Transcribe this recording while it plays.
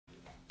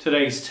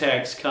Today's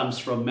text comes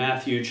from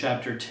Matthew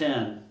chapter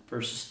 10,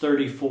 verses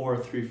 34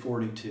 through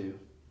 42.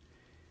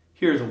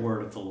 Hear the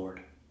word of the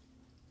Lord.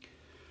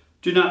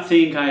 Do not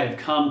think I have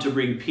come to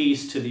bring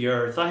peace to the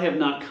earth. I have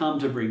not come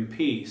to bring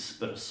peace,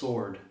 but a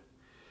sword.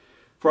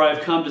 For I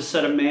have come to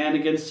set a man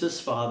against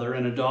his father,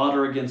 and a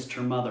daughter against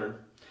her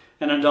mother,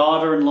 and a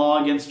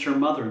daughter-in-law against her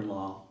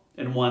mother-in-law,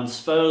 and one's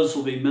foes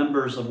will be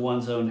members of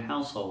one's own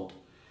household.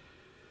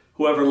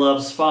 Whoever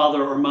loves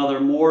father or mother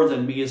more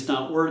than me is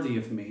not worthy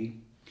of me,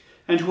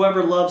 and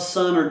whoever loves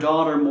son or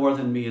daughter more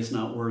than me is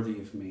not worthy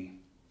of me.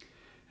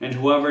 And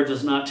whoever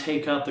does not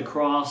take up the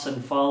cross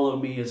and follow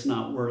me is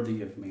not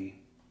worthy of me.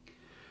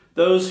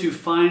 Those who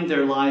find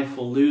their life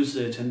will lose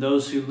it, and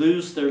those who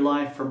lose their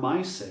life for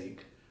my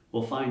sake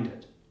will find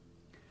it.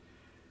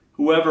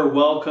 Whoever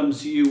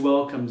welcomes you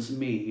welcomes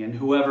me, and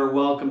whoever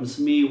welcomes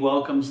me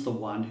welcomes the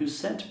one who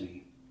sent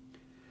me.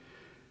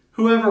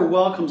 Whoever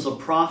welcomes a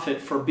prophet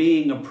for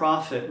being a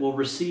prophet will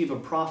receive a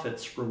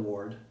prophet's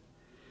reward.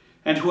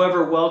 And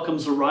whoever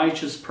welcomes a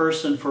righteous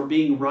person for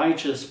being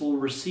righteous will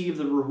receive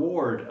the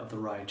reward of the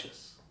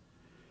righteous.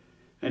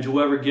 And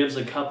whoever gives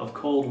a cup of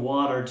cold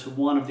water to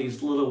one of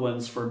these little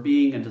ones for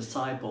being a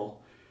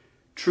disciple,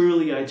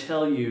 truly I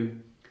tell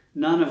you,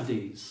 none of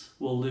these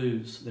will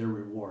lose their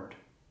reward.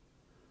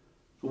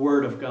 The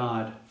word of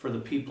God for the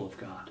people of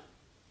God.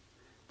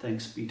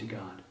 Thanks be to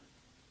God.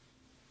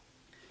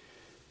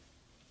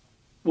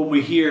 When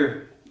we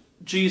hear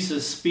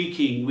Jesus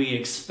speaking, we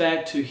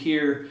expect to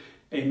hear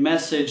a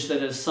message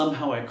that is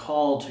somehow a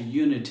call to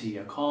unity,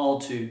 a call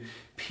to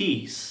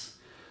peace,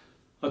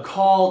 a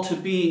call to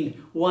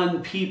being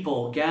one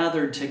people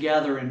gathered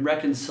together in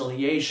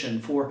reconciliation,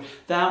 for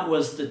that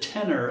was the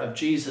tenor of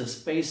Jesus'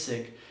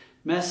 basic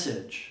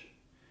message.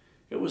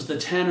 It was the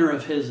tenor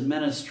of his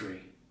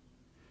ministry.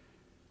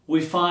 We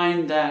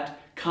find that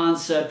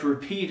concept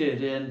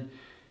repeated in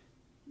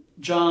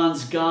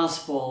John's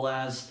Gospel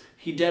as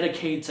he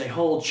dedicates a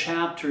whole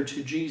chapter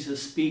to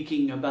Jesus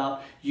speaking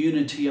about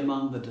unity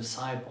among the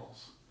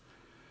disciples.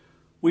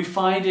 We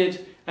find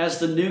it as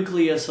the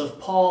nucleus of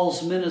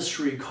Paul's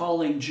ministry,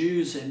 calling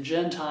Jews and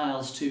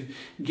Gentiles to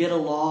get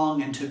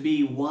along and to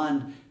be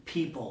one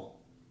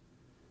people.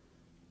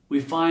 We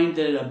find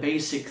it a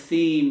basic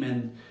theme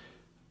in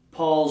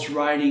Paul's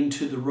writing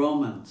to the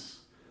Romans.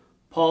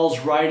 Paul's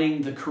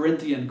writing the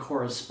Corinthian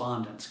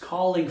correspondence,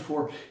 calling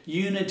for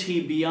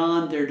unity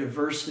beyond their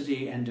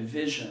diversity and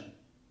division.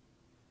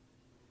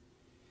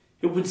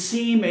 It would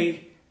seem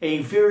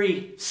a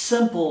very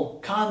simple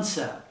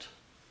concept.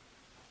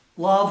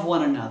 Love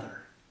one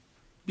another.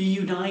 Be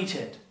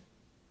united.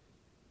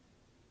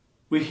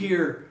 We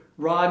hear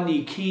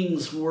Rodney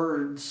King's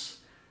words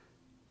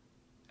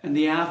in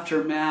the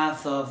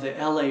aftermath of the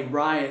LA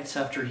riots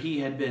after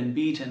he had been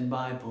beaten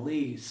by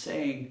police,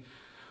 saying,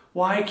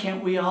 "Why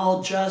can't we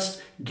all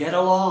just get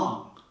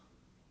along?"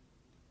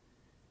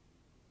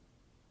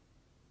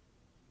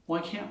 Why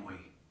can't we?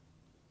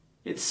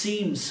 It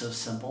seems so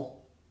simple.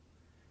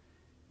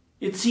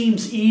 It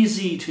seems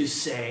easy to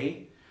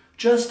say,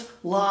 just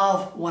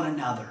love one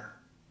another.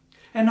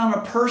 And on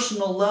a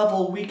personal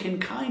level, we can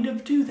kind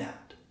of do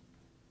that.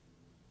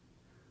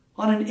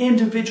 On an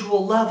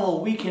individual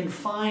level, we can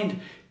find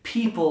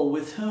people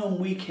with whom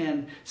we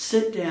can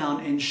sit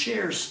down and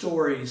share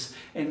stories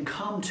and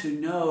come to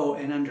know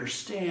and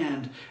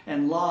understand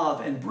and love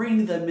and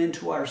bring them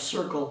into our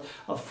circle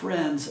of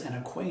friends and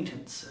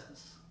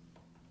acquaintances.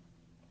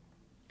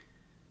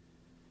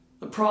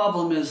 The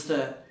problem is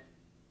that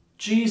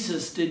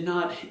Jesus did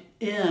not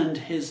end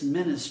his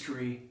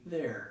ministry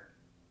there.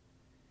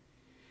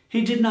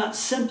 He did not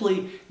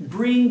simply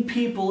bring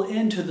people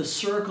into the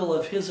circle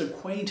of his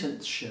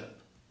acquaintanceship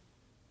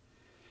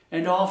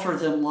and offer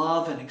them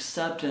love and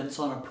acceptance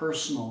on a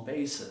personal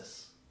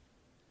basis.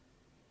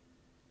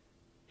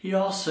 He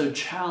also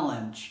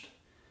challenged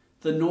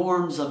the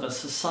norms of a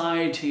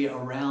society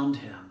around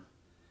him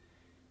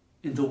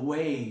in the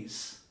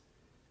ways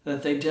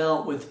that they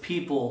dealt with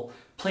people,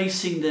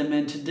 placing them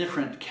into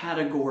different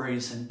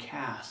categories and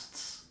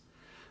castes,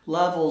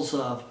 levels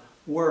of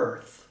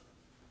worth,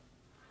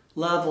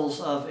 levels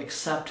of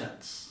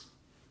acceptance,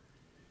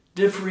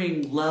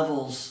 differing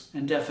levels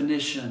and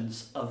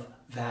definitions of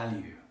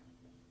value.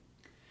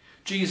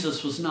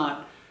 Jesus was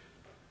not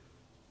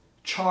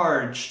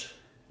charged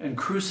and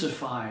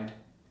crucified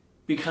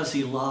because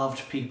he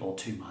loved people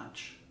too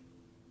much.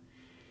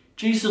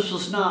 Jesus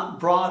was not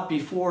brought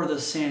before the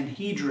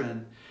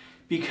Sanhedrin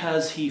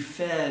because he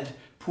fed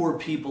poor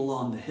people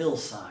on the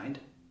hillside.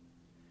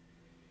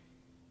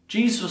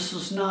 Jesus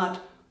was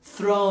not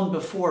thrown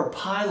before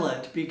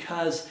Pilate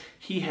because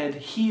he had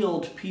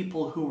healed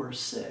people who were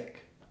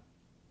sick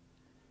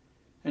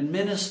and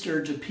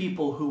ministered to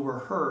people who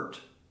were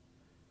hurt.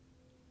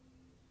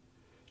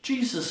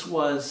 Jesus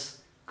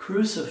was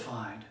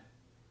crucified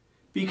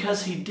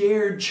because he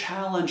dared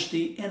challenge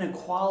the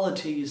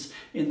inequalities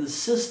in the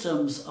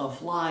systems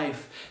of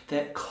life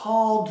that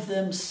called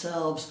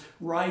themselves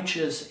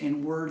righteous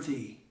and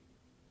worthy.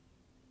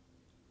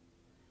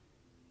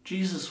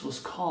 Jesus was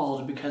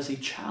called because he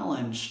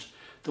challenged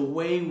the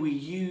way we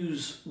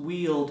use,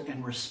 wield,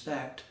 and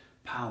respect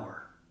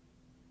power.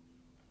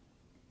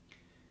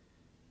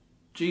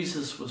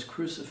 Jesus was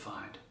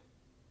crucified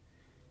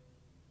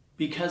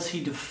because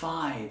he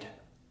defied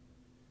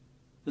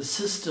the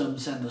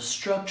systems and the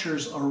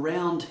structures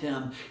around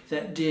him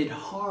that did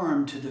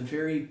harm to the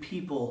very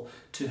people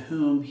to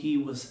whom he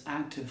was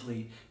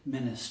actively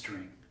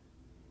ministering.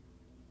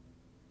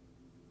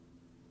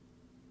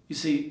 You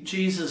see,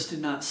 Jesus did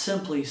not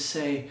simply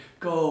say,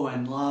 "Go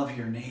and love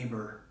your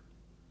neighbor."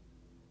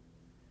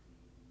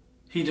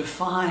 He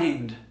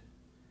defined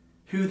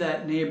who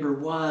that neighbor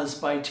was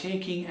by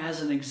taking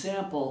as an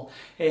example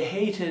a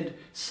hated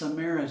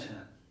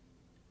Samaritan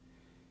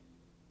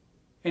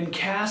and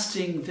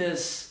casting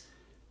this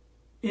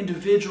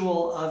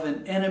individual of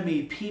an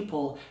enemy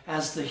people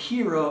as the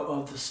hero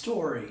of the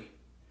story,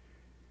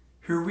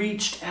 who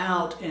reached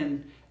out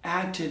and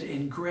acted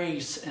in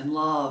grace and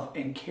love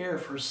and care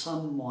for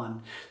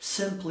someone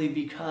simply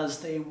because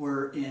they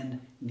were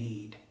in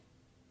need.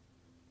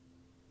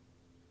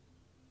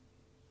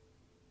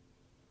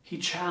 He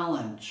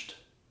challenged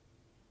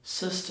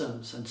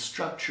systems and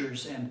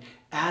structures and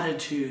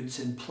attitudes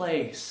in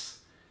place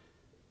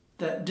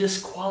that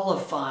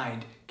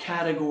disqualified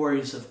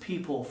categories of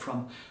people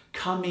from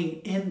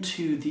coming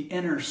into the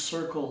inner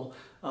circle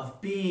of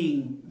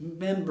being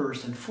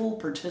members and full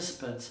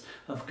participants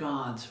of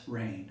God's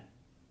reign.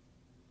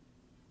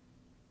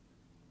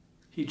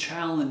 He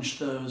challenged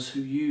those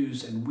who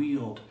use and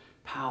wield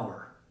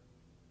power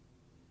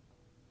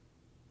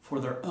for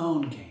their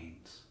own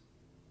gains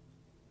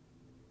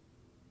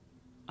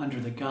under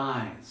the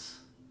guise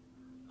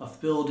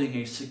of building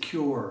a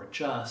secure,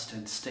 just,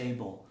 and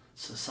stable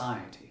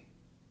society.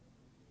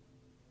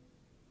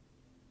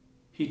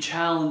 He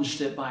challenged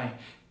it by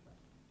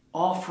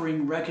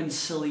offering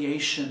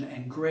reconciliation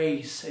and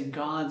grace and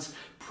God's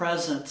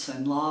presence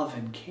and love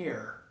and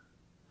care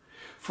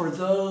for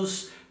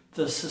those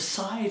the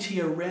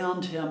society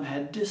around him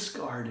had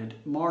discarded,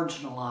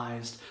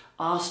 marginalized,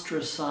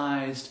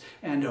 ostracized,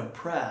 and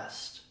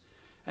oppressed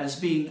as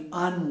being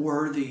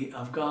unworthy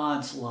of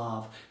God's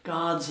love,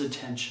 God's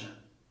attention,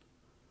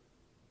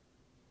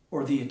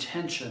 or the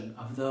attention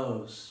of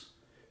those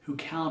who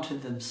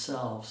counted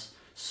themselves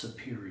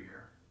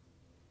superior.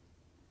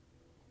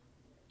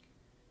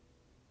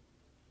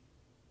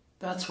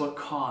 That's what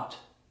caught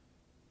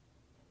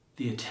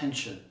the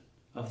attention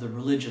of the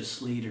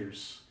religious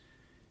leaders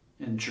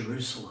in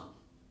Jerusalem.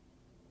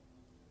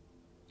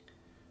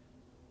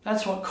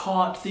 That's what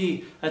caught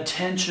the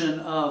attention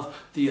of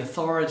the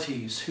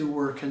authorities who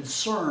were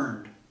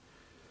concerned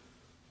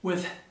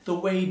with the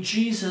way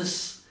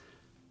Jesus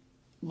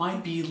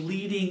might be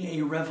leading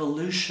a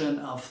revolution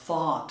of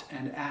thought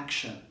and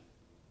action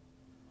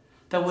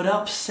that would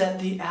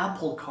upset the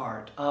apple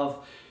cart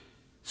of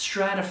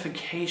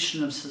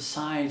stratification of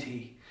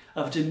society,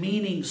 of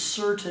demeaning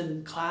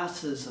certain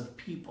classes of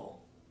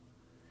people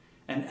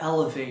and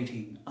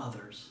elevating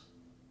others.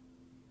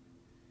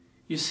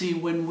 You see,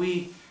 when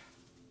we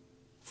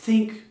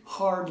think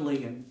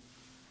hardly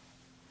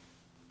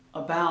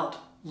about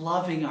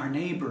loving our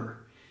neighbor,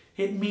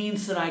 it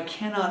means that I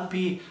cannot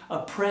be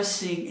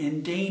oppressing,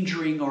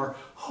 endangering, or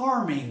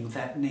harming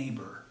that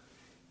neighbor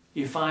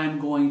if I'm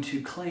going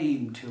to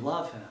claim to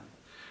love him.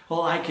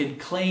 Well, I could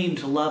claim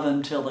to love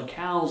him till the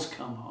cows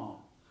come home.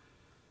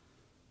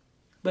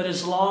 But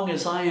as long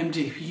as I am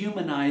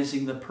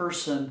dehumanizing the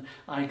person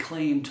I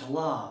claim to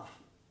love,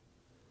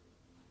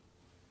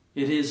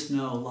 it is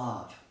no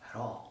love at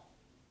all.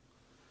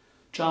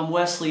 John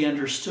Wesley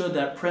understood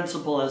that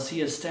principle as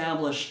he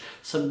established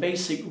some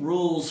basic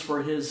rules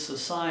for his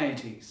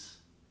societies.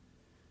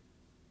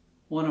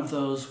 One of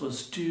those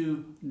was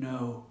do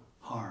no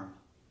harm.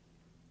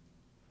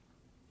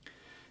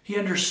 He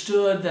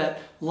understood that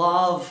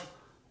love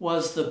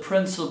was the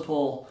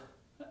principal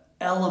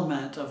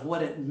element of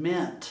what it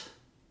meant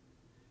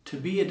to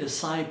be a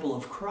disciple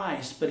of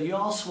Christ, but he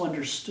also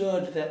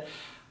understood that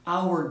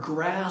our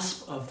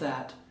grasp of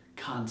that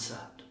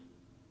concept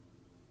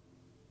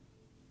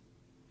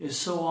is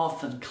so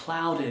often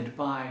clouded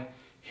by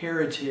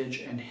heritage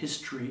and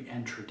history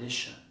and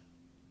tradition.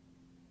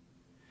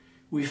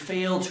 We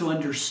fail to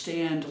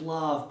understand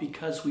love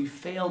because we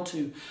fail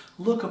to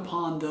look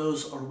upon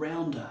those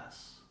around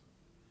us,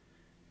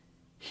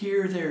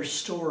 hear their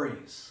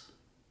stories,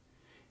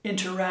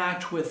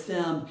 interact with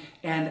them,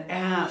 and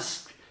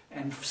ask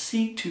and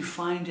seek to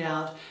find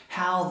out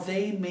how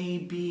they may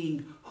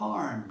be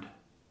harmed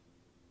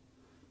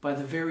by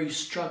the very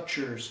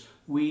structures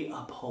we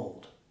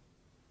uphold,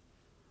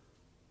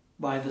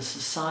 by the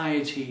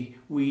society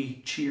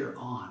we cheer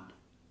on,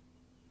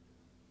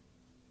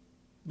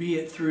 be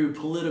it through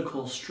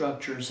political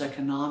structures,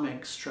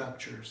 economic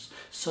structures,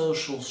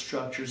 social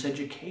structures,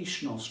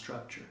 educational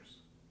structures,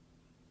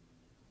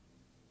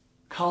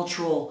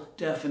 cultural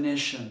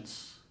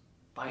definitions,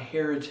 by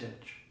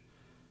heritage,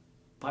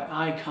 by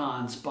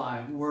icons,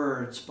 by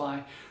words,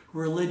 by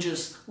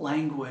religious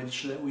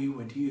language that we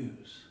would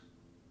use.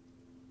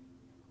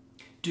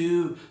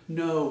 Do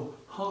no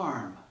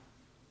harm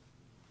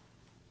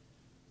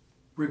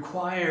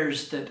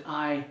requires that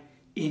I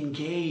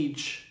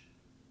engage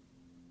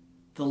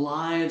the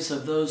lives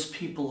of those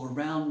people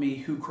around me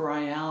who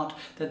cry out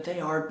that they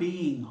are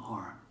being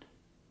harmed,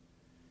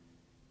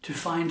 to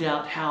find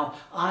out how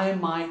I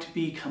might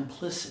be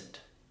complicit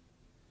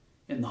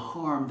in the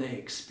harm they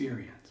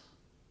experience.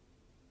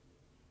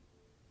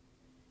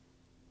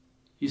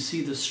 You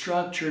see, the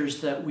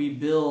structures that we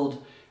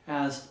build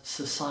as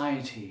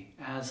society,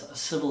 as a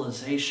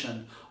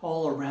civilization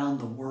all around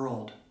the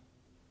world,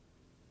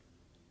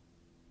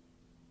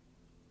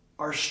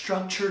 are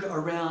structured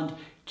around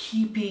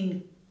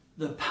keeping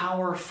the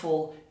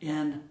powerful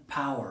in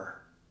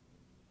power,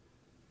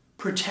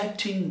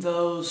 protecting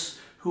those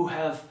who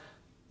have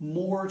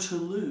more to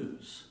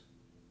lose,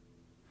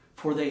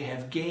 for they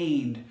have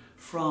gained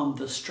from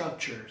the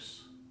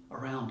structures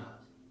around us.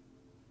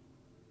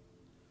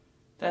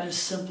 That is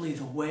simply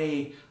the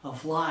way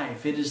of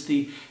life. It is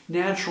the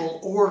natural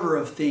order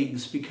of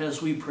things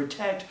because we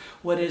protect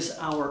what is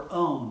our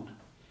own.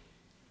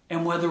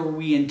 And whether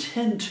we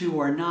intend to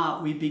or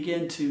not, we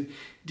begin to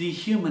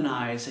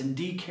dehumanize and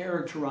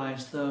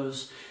decharacterize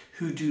those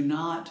who do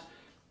not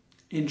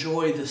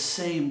enjoy the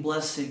same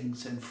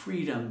blessings and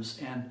freedoms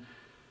and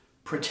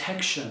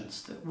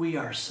protections that we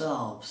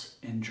ourselves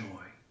enjoy.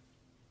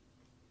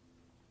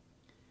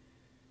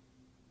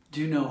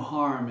 Do no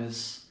harm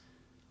is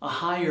a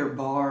higher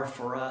bar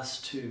for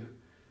us to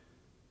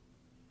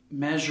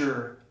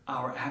measure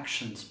our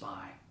actions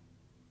by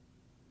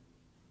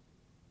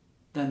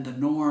than the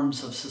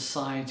norms of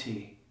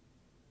society,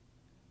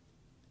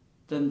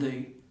 than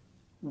the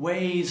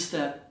ways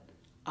that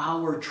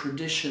our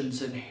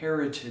traditions and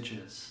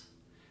heritages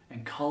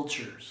and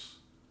cultures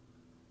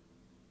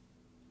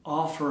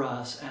offer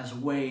us as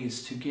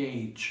ways to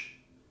gauge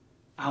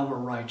our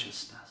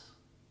righteousness.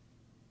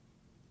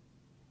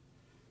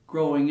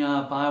 Growing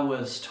up, I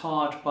was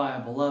taught by a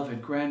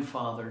beloved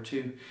grandfather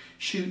to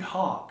shoot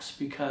hawks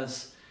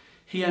because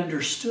he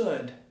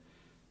understood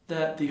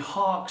that the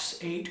hawks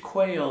ate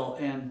quail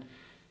and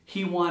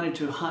he wanted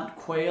to hunt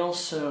quail,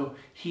 so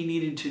he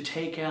needed to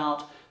take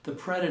out the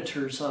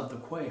predators of the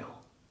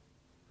quail.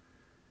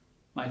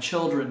 My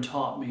children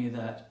taught me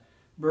that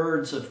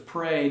birds of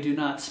prey do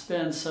not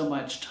spend so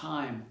much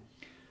time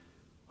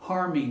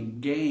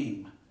harming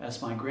game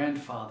as my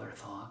grandfather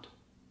thought,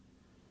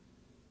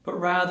 but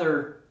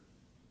rather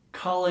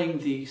culling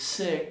the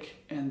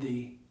sick and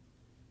the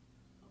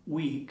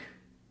weak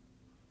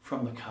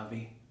from the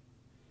covey,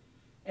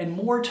 and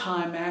more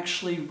time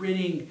actually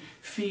ridding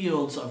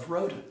fields of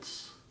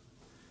rodents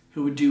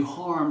who would do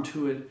harm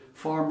to a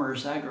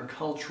farmer's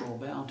agricultural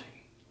bounty.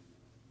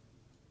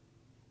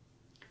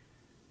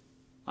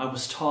 I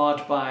was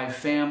taught by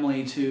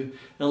family to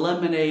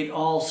eliminate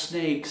all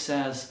snakes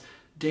as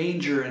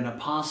danger and a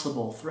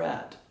possible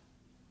threat.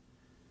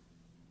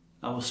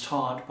 I was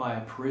taught by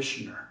a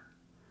parishioner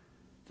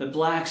that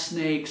black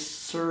snakes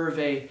serve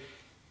a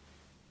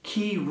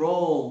key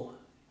role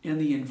in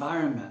the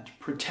environment,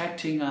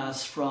 protecting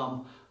us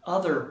from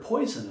other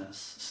poisonous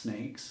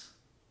snakes,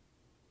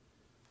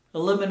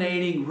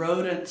 eliminating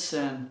rodents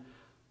and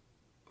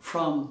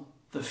from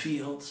the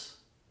fields,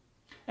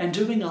 and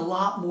doing a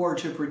lot more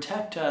to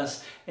protect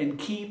us and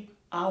keep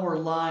our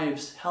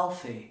lives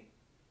healthy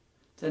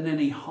than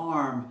any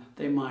harm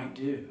they might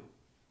do.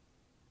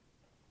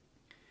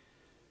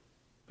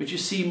 But you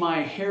see, my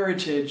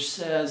heritage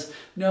says,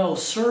 no,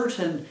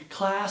 certain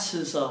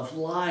classes of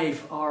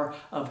life are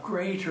of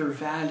greater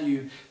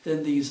value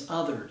than these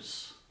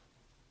others.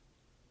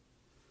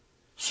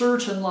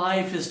 Certain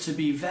life is to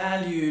be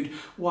valued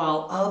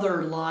while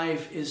other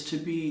life is to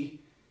be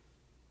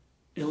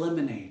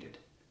eliminated,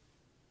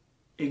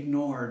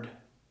 ignored,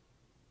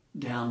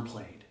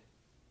 downplayed.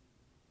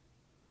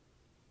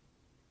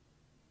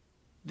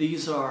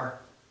 These are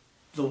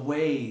the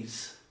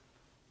ways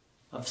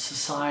of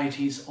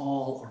societies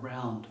all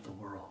around the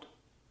world.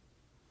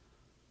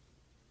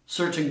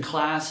 Certain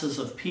classes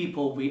of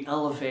people we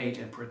elevate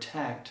and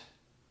protect,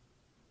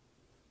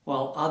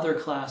 while other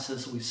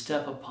classes we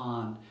step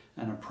upon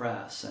and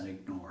oppress and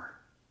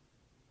ignore.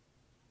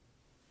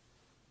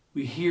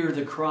 We hear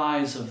the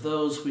cries of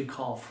those we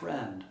call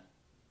friend,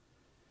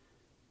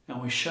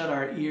 and we shut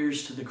our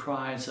ears to the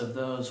cries of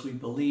those we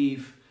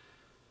believe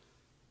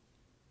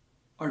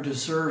are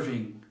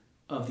deserving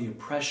of the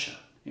oppression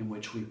in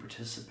which we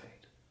participate.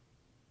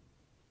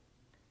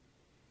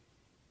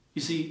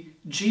 You see,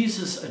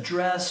 Jesus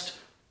addressed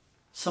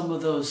some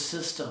of those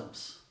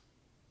systems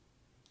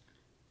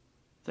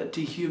that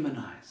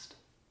dehumanized.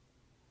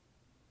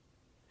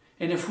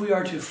 And if we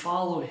are to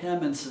follow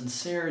him in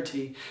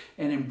sincerity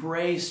and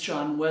embrace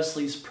John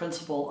Wesley's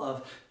principle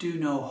of do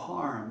no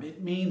harm,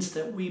 it means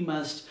that we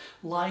must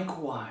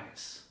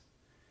likewise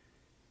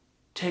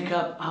take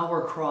up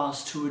our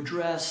cross to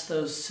address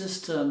those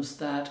systems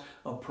that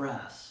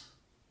oppress.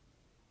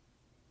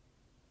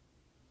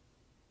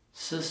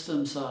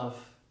 Systems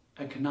of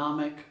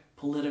economic,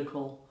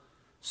 political,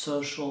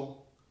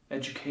 social,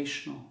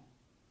 educational,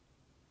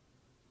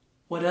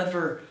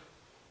 whatever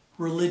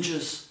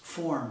religious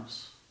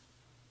forms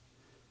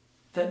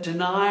that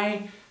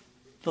deny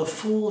the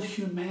full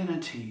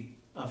humanity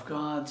of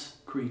God's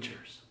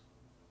creatures,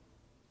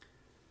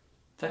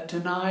 that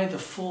deny the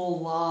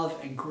full love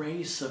and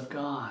grace of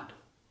God,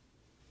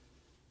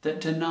 that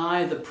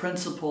deny the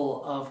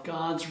principle of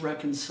God's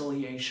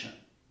reconciliation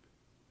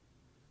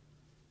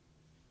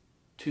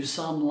to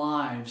some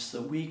lives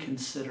that we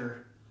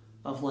consider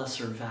of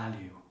lesser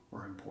value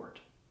or import.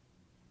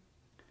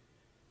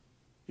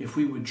 If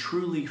we would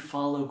truly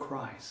follow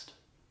Christ,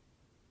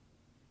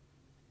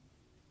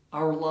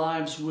 our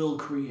lives will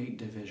create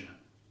division.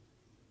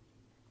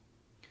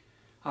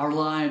 Our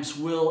lives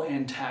will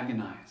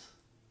antagonize.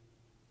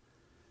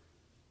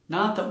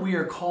 Not that we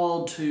are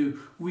called to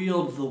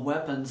wield the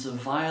weapons of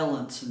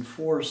violence and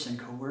force and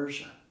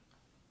coercion,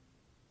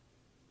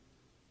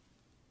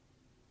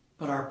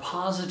 but our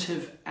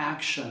positive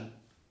action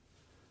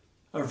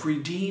of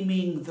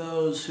redeeming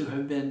those who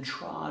have been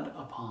trod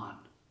upon,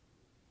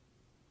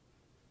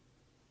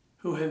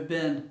 who have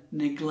been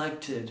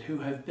neglected,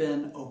 who have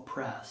been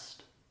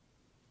oppressed,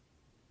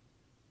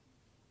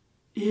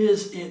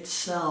 is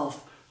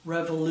itself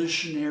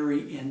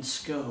revolutionary in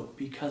scope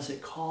because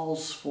it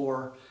calls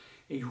for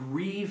a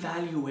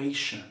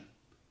reevaluation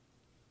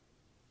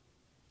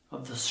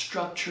of the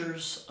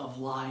structures of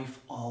life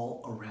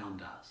all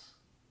around us.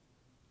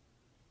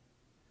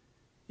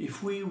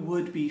 If we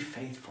would be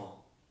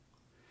faithful,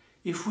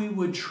 if we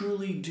would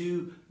truly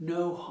do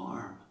no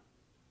harm,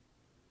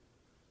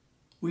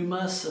 we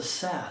must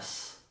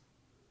assess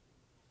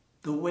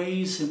the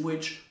ways in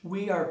which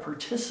we are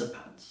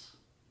participants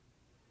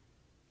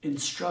in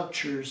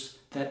structures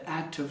that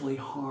actively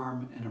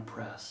harm and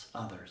oppress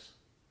others.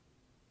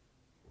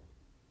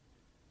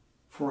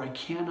 For I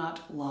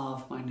cannot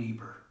love my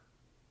neighbor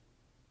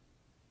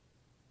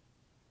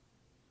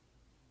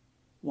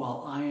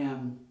while I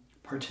am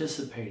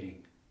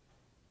participating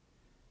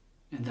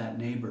in that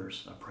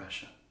neighbor's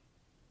oppression.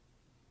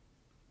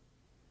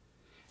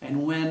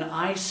 And when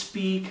I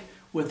speak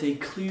with a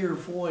clear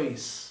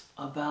voice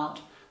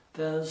about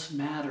those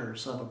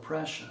matters of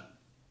oppression,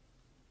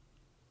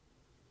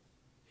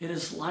 it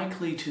is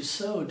likely to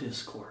sow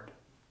discord,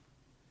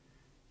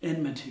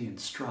 enmity, and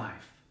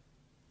strife,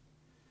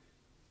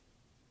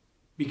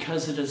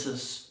 because it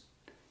is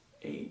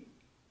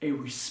a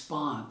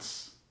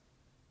response,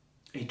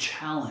 a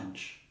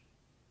challenge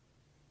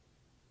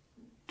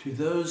to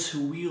those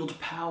who wield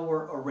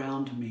power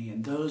around me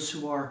and those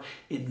who are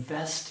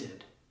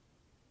invested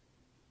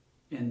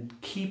in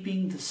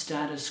keeping the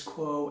status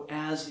quo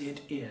as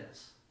it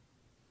is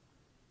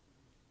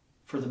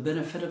for the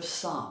benefit of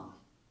some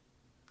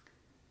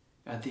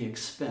at the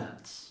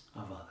expense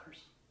of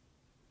others.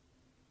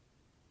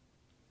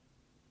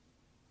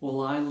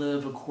 Will I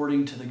live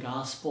according to the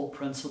gospel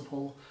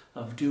principle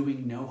of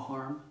doing no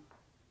harm?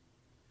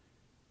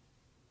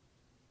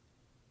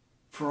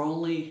 For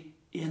only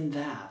in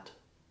that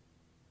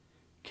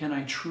can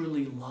I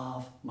truly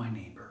love my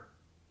neighbor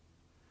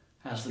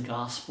as the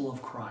gospel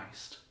of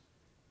Christ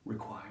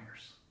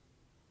requires.